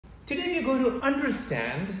Today we're going to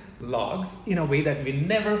understand logs in a way that we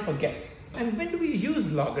never forget. And when do we use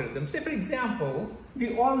logarithms? Say for example,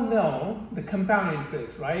 we all know the compound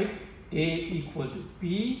interest, right? A equal to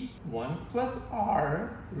P 1 plus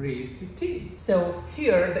R raised to T. So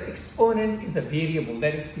here the exponent is the variable,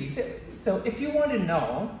 that is T. So if you want to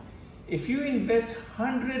know, if you invest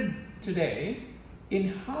 100 today, in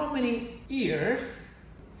how many years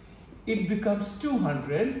it becomes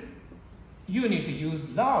 200, you need to use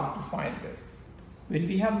log to find this. When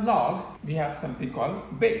we have log, we have something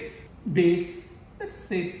called base. Base, let's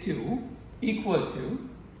say 2 equal to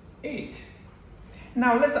 8.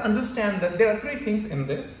 Now let's understand that there are three things in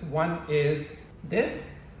this. One is this,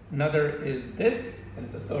 another is this,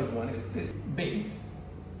 and the third one is this, base.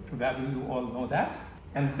 Probably you all know that.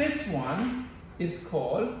 And this one is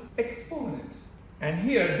called exponent. And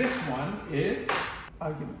here this one is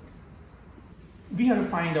argument. We have to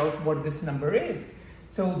find out what this number is.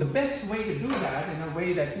 So the best way to do that, in a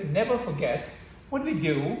way that you never forget, what we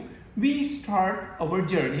do, we start our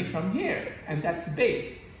journey from here, and that's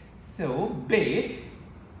base. So base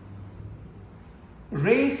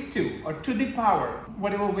raised to, or to the power,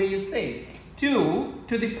 whatever way you say, 2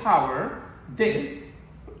 to the power this,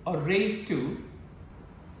 or raised to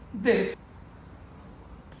this,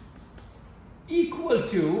 equal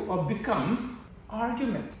to or becomes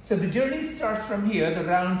argument. So the journey starts from here, the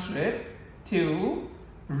round trip, to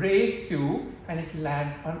raised to, and it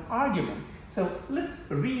lands on argument. So let's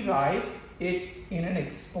rewrite it in an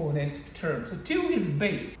exponent term. So 2 is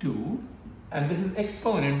base 2, and this is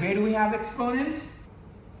exponent. Where do we have exponent?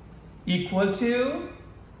 Equal to,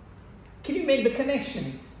 can you make the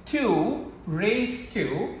connection? 2 raised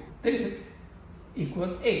to this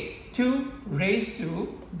equals 8. 2 raised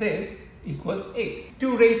to this equals 8.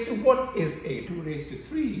 2 raised to what is 8? 2 raised to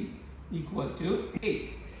 3 equal to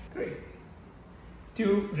 8. 3.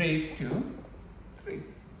 2 raised to 3.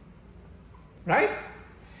 Right?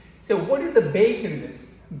 So what is the base in this?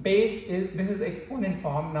 Base is, this is the exponent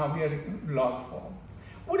form, now we are in log form.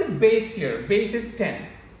 What is base here? Base is 10.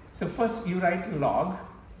 So first you write log.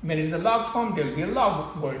 When it is the log form, there will be a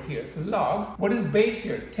log word here. So log, what is base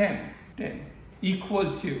here? 10. 10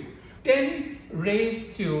 equal to 10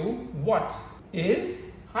 raised to what is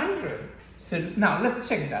 100. So now let's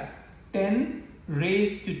check that. 10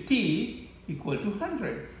 raised to t equal to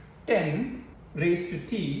 100. 10 raised to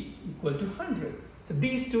t equal to 100. So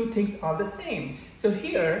these two things are the same. So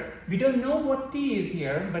here, we don't know what t is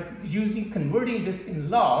here, but converting this in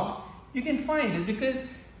log, you can find it because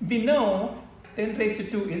we know 10 raised to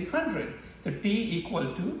 2 is 100. So t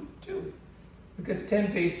equal to 2. Because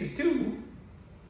 10 raised to 2